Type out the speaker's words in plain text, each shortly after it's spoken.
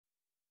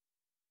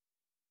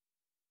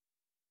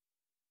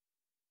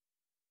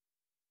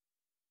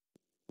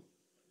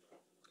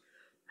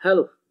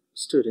Hello,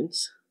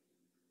 students.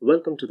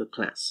 Welcome to the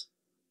class.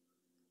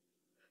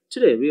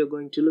 Today we are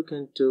going to look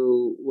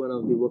into one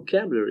of the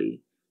vocabulary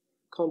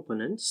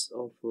components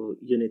of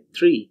Unit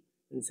 3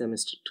 in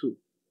Semester 2.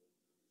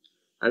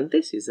 And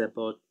this is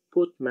about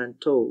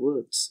portmanteau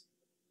words.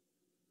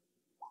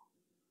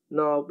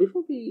 Now,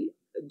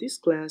 this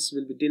class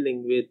will be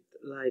dealing with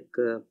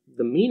the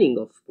meaning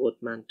of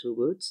portmanteau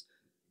words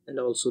and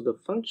also the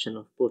function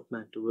of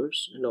portmanteau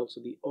words and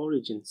also the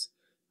origins.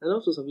 And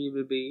also we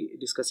will be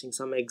discussing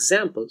some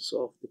examples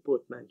of the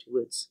portmanteau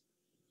words.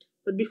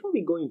 But before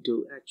we go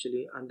into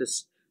actually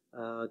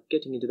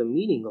getting into the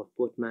meaning of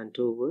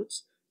portmanteau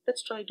words,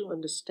 let's try to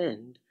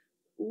understand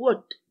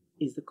what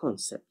is the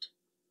concept.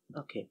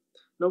 Okay,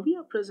 now we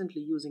are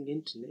presently using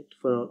internet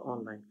for our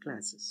online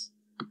classes.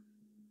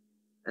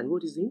 And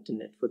what is the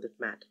internet for that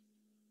matter?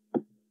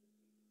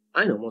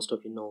 I know most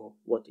of you know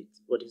what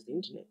is the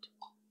internet.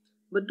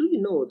 But do you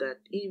know that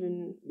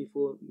even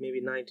before maybe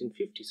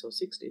 1950s or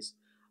 60s,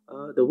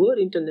 the word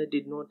internet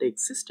did not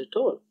exist at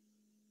all?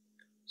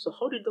 So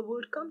how did the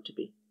word come to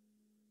be?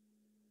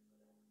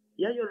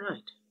 Yeah, you're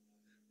right.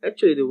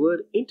 Actually, the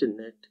word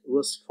internet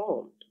was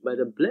formed by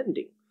the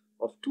blending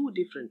of two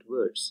different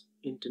words,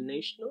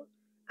 international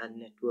and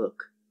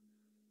network.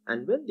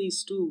 And when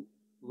these two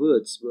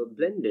words were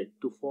blended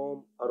to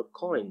form or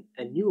coin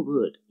a new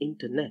word,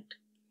 internet,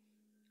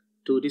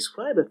 to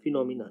describe a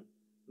phenomenon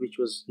which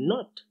was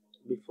not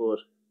before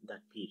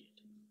that period.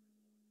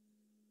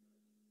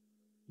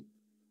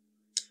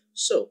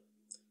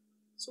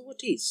 So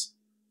what is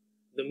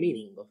the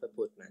meaning of a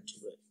portmanteau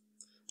word?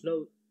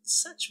 Now,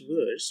 such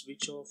words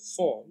which are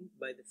formed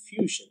by the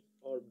fusion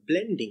or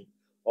blending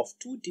of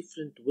two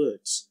different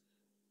words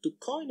to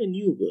coin a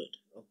new word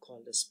are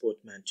called as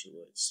portmanteau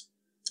words.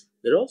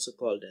 They're also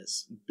called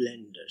as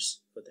blenders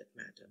for that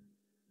matter.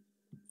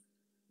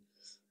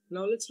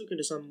 Now let's look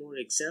into some more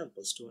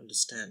examples to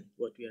understand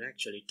what we are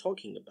actually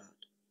talking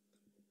about.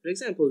 For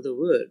example, the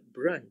word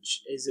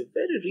brunch is a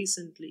very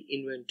recently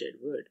invented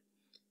word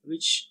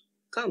which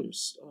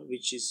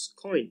is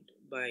coined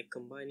by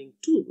combining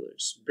two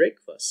words,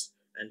 breakfast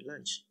and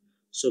lunch.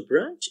 So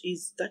brunch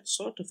is that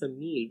sort of a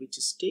meal which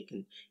is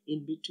taken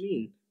in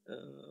between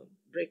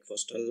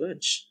breakfast or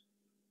lunch.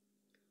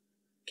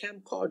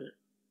 Camcorder,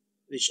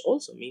 which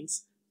also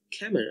means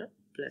camera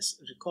plus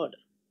recorder.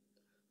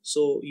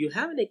 So you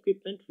have an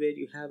equipment where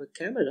you have a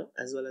camera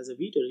as well as a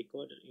video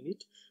recorder in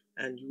it,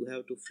 and you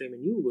have to frame a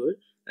new word,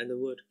 and the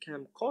word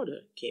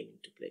camcorder came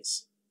into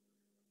place.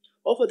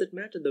 Or for that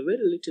matter, the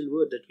very little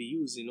word that we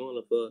use in all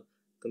of our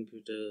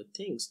computer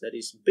things, that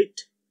is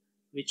bit,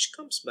 which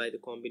comes by the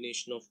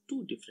combination of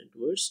two different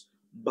words,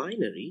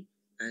 binary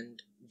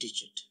and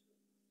digit.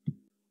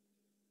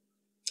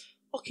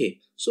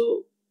 Okay,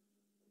 so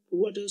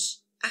what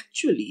does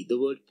actually the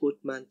word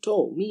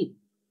portmanteau mean?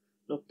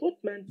 Now,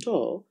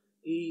 portmanteau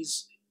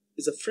is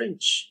a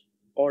French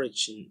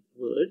origin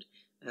word,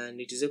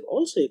 and it is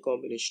also a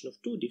combination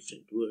of two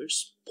different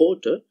words,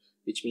 porter,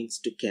 which means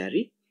to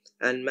carry,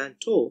 and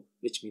manteau,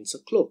 which means a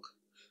cloak.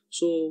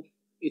 So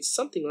it's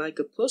something like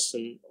a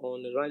person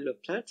on a railway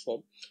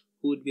platform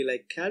who would be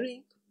like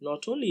carrying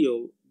not only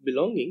your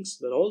belongings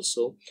but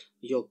also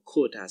your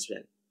coat as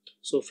well.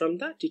 So from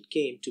that it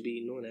came to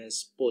be known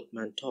as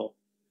portmanteau.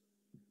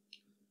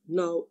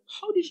 Now,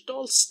 how did it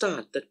all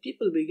start that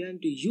people began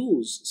to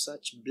use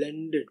such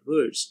blended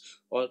words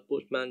or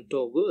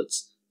portmanteau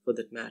words for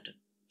that matter?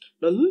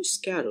 Now, Lewis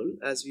Carroll,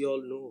 as we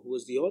all know, who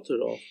was the author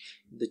of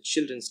the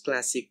children's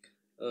classic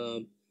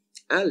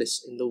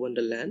Alice in the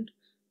Wonderland,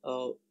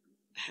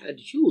 had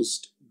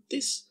used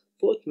this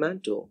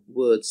portmanteau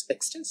words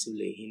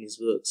extensively in his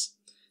works,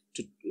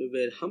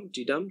 where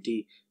Humpty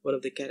Dumpty, one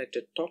of the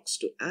characters, talks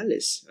to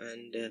Alice,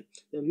 and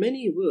there are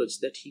many words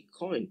that he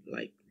coined,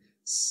 like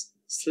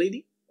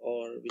slithy,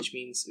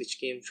 which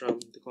came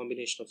from the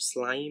combination of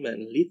slime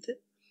and lithe,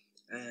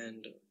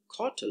 and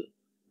cottle,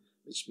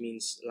 which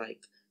means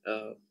like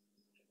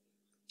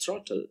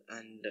throttle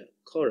and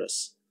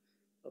chorus.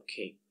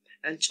 Okay,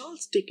 and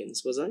Charles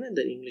Dickens was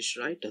another English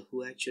writer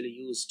who actually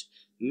used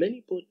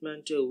many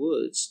portmanteau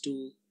words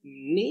to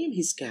name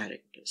his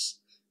characters.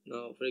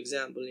 Now, for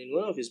example, in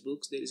one of his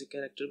books, there is a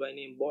character by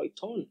name Boy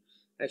Thorn.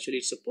 Actually,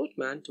 it's a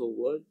portmanteau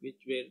word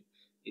where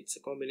it's a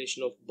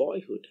combination of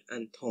boyhood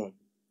and thorn.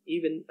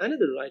 Even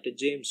another writer,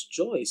 James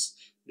Joyce,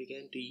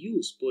 began to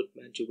use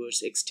portmanteau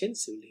words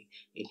extensively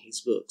in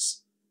his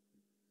works.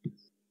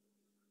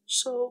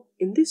 So,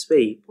 in this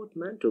way,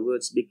 portmanteau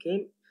words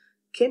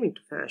came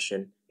into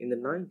fashion in the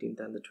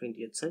 19th and the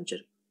 20th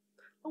century.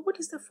 Now, what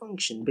is the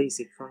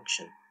basic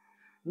function?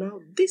 Now,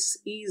 this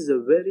is a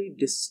very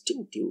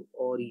distinctive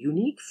or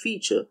unique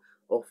feature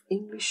of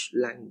English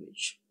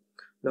language.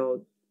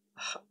 Now,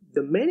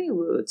 the many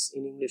words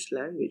in English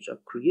language are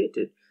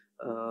created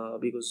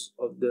because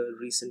of the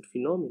recent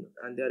phenomenon,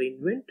 and they are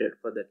invented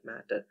for that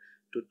matter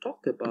to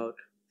talk about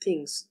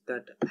things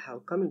that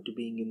have come into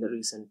being in the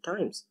recent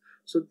times.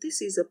 So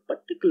this is a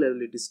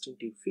particularly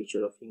distinctive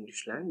feature of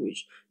English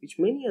language which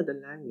many other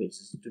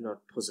languages do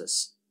not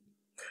possess.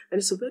 And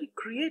it's a very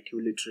creative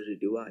literary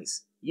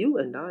device. You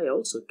and I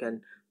also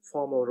can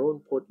form our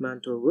own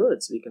portmanteau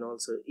words. We can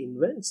also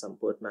invent some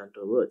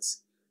portmanteau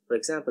words. For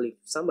example, if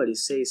somebody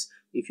says,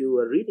 if you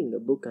were reading a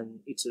book and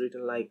it's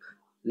written like,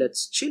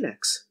 let's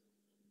chillax,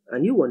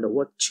 and you wonder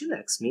what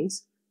chillax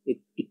means, it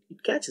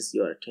catches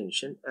your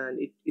attention, and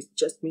it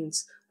just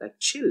means like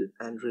chill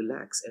and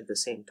relax at the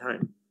same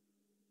time.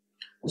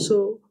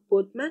 So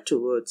portmanteau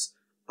words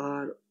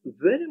are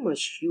very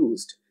much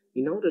used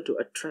in order to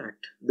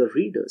attract the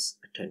reader's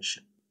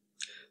attention.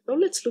 Now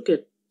let's look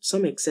at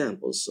some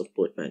examples of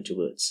portmanteau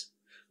words.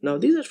 Now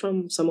these are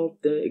from some of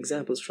the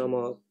examples from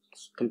our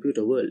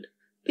computer world.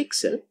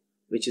 Pixel,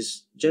 which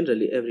is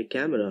generally every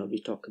camera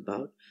we talk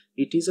about,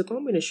 it is a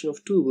combination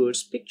of two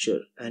words,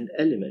 picture and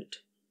element.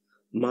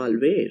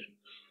 Malware,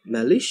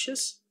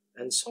 malicious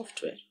and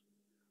software.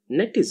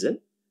 Netizen,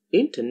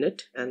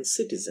 internet and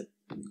citizen.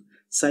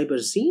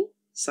 Cyberzine,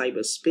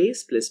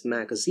 cyberspace plus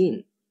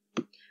magazine.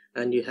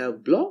 And you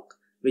have blog,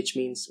 which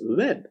means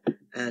web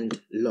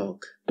and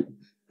log.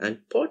 And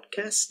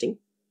podcasting,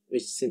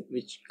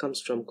 which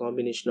comes from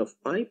combination of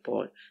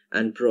iPod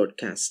and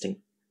broadcasting.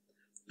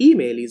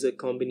 Email is a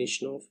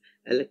combination of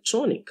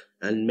electronic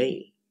and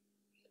mail.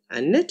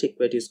 And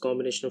netiquette is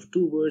combination of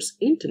two words,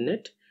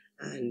 internet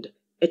and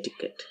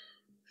etiquette.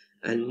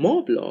 And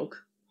moblog,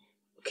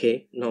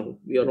 okay, now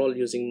we are all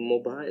using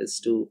mobiles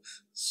to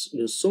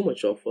do so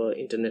much of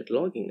internet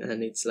logging,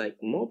 and it's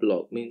like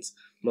moblog means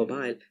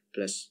mobile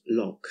plus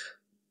log.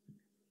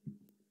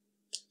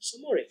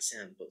 Some more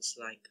examples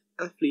like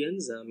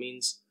affluenza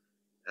means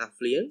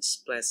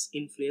affluence plus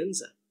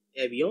influenza.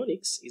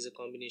 Avionics is a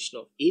combination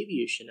of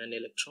aviation and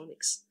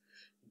electronics.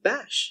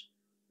 Bash,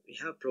 we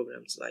have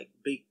programs like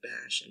Big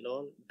Bash and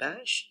all.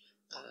 Bash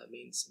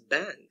means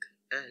bang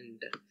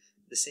and at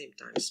the same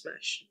time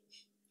smash.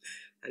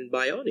 And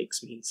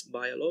bionics means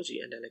biology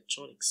and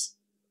electronics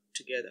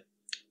together.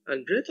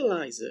 And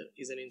breathalyzer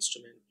is an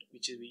instrument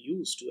which we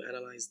use to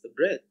analyze the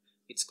breath.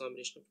 It's a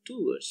combination of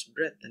two words,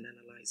 breath and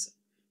analyzer.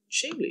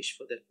 Chinglish,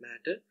 for that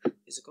matter,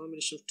 is a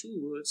combination of two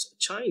words,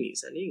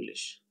 Chinese and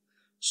English.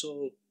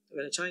 So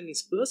when a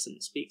Chinese person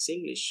speaks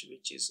English,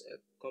 which is a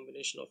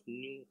combination of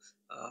new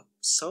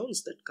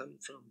sounds that come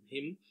from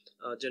him,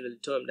 generally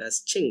termed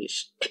as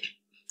Chinglish.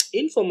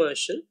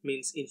 Infomercial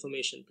means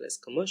information plus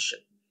commercial.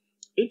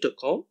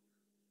 Intercom,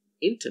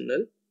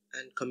 internal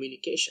and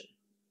communication.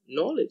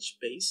 Knowledge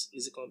base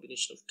is a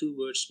combination of two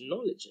words,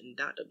 knowledge and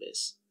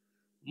database.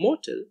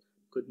 Motel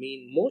could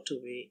mean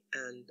motorway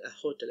and a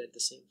hotel at the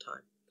same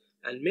time.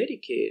 And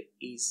Medicare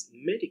is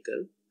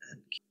medical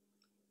and care.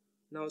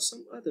 Now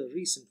some other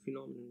recent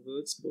phenomenon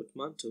words,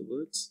 portmanteau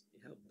words.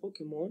 We have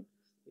Pokemon,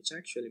 which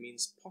actually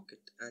means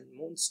pocket, and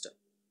monster.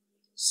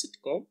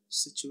 Sitcom,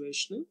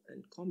 situational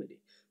and comedy.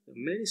 There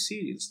are many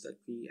serials that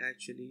we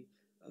actually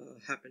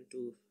happen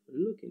to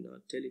look in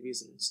our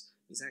televisions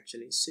is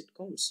actually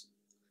sitcoms.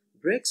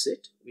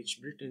 Brexit, which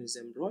Britain is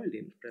embroiled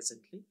in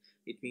presently,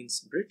 it means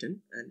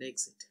Britain and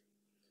exit.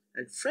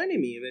 And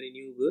frenemy, a very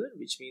new word,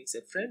 which means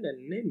a friend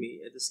and an enemy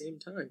at the same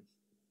time.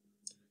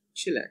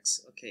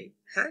 Chillax, okay.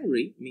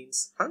 Hangry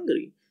means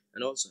hungry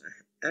and also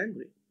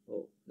angry.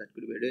 Oh, that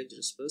could be a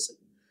dangerous person.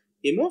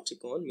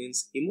 Emoticon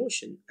means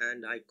emotion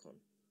and icon.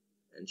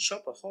 And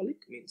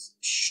shopaholic means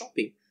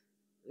shopping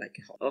like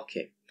a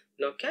okay.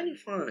 Now can you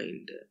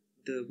find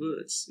the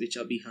words which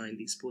are behind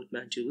these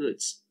portmanteau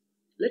words?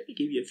 Let me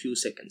give you a few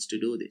seconds to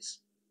do this.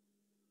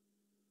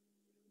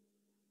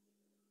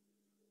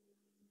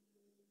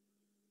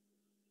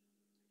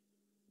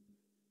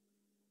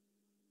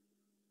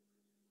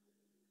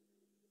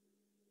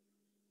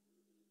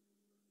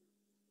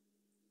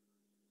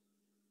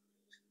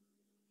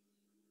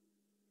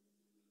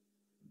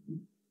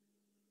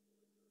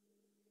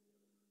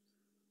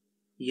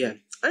 Yeah,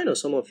 I know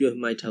some of you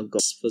might have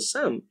got. For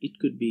some, it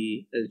could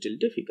be a little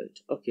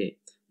difficult. Okay,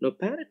 now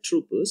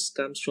paratroopers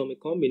comes from a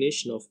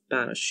combination of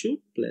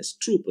parachute plus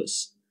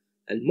troopers,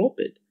 and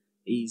moped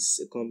is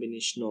a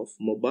combination of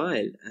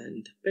mobile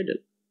and pedal,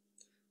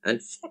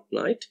 and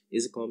fortnight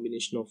is a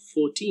combination of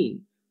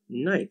 14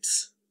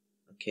 nights.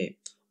 Okay,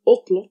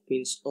 o'clock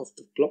means off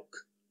the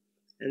clock,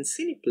 and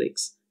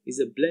cineplex is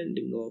a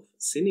blending of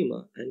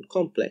cinema and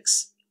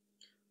complex.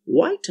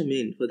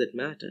 Vitamin, for that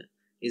matter,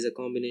 is a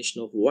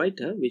combination of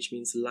vita, which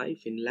means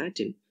life in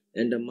Latin,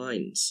 and a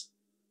minds.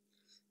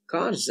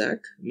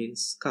 Carjack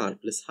means car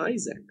plus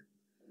hijack.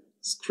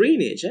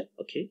 Screenager,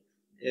 okay,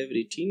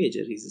 every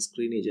teenager is a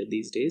screenager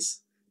these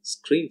days.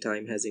 Screen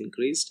time has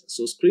increased,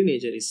 so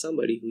screenager is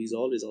somebody who is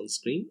always on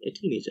screen. A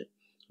teenager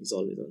is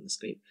always on the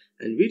screen.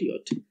 And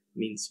videot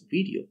means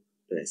video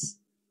plus.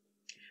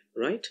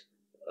 Right?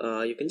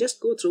 You can just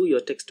go through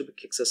your textbook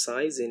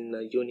exercise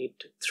in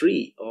unit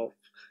 3 of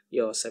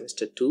your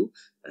semester 2,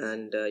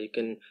 and you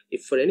can,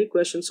 if for any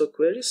questions or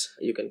queries,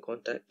 you can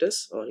contact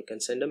us, or you can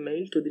send a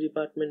mail to the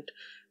department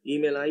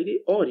email ID,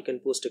 or you can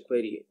post a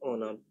query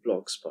on our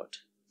blogspot.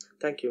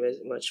 Thank you very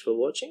much for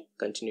watching.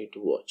 Continue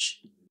to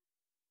watch.